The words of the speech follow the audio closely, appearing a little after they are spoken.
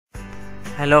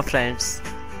Hello friends,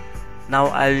 now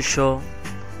I will show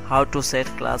how to set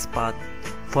class path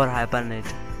for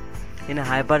Hibernate. In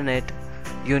Hibernate,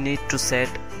 you need to set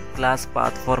class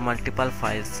path for multiple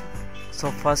files.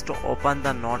 So first open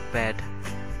the notepad.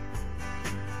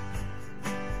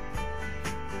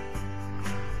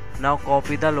 Now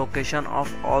copy the location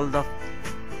of all the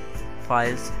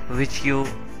files which you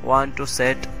want to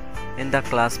set in the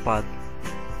class path.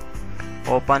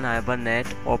 Open Hibernate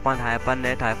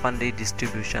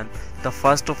 -redistribution. The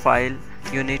first file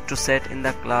you need to set in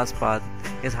the class path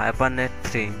is Hibernate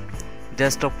 3.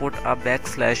 Just to put a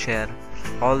backslash here,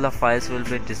 all the files will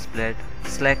be displayed.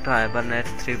 Select Hibernate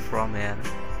 3 from here.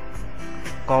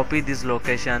 Copy this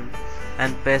location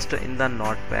and paste in the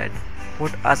notepad.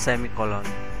 Put a semicolon.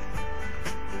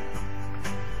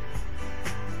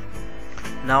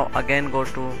 Now again go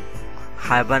to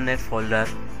Hibernate folder.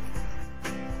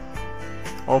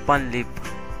 Open lib,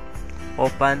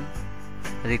 open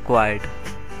required.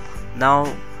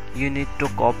 Now you need to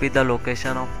copy the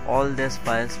location of all these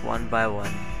files one by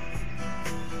one.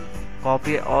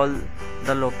 Copy all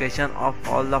the location of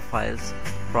all the files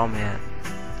from here.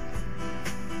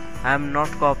 I am not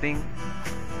copying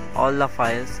all the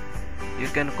files. You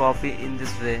can copy in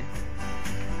this way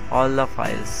all the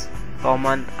files.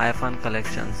 Common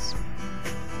 -collections.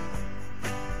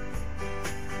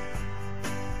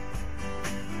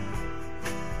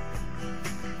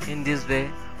 In this way,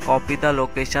 copy the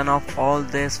location of all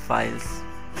these files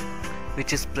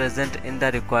which is present in the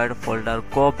required folder.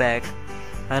 Go back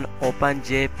and open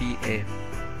JPA.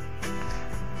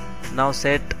 Now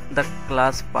set the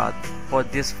class path for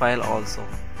this file also.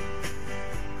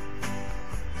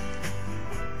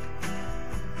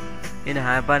 In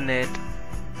Hibernate,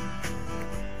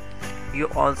 you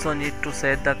also need to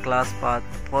set the class path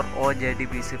for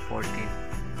jdbc 14.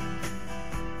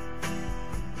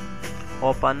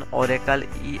 Open Oracle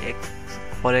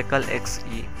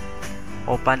XE,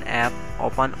 open app,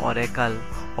 open Oracle,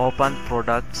 open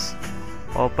products,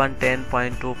 open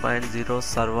 10.2.0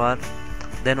 server,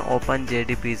 then open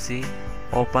jdbc,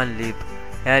 open lib.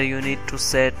 Here you need to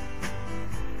set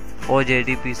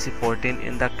jdbc 14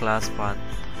 in the class path.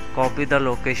 Copy the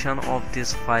location of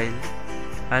this file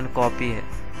and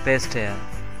paste here.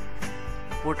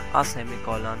 Put a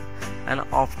semicolon and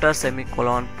after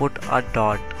semicolon put a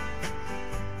dot.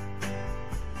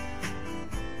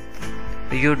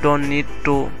 You don't need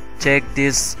to check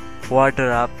this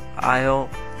water up. I have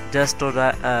just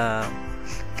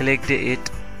clicked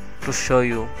it to show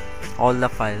you all the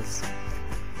files.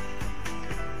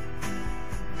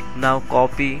 Now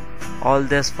copy all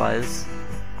these files.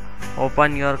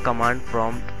 Open your command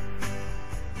prompt.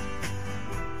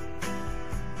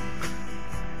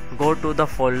 Go to the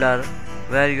folder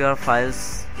where your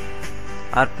files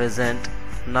are present.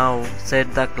 Now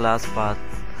set the class path.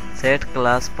 Set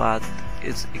class path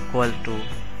is equal to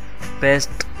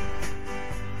paste.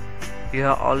 You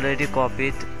have already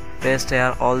copied, paste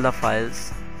here all the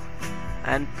files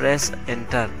and press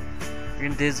enter.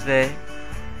 In this way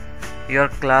your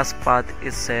class path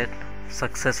is set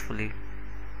successfully.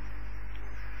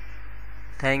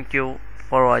 Thank you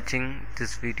for watching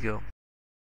this video.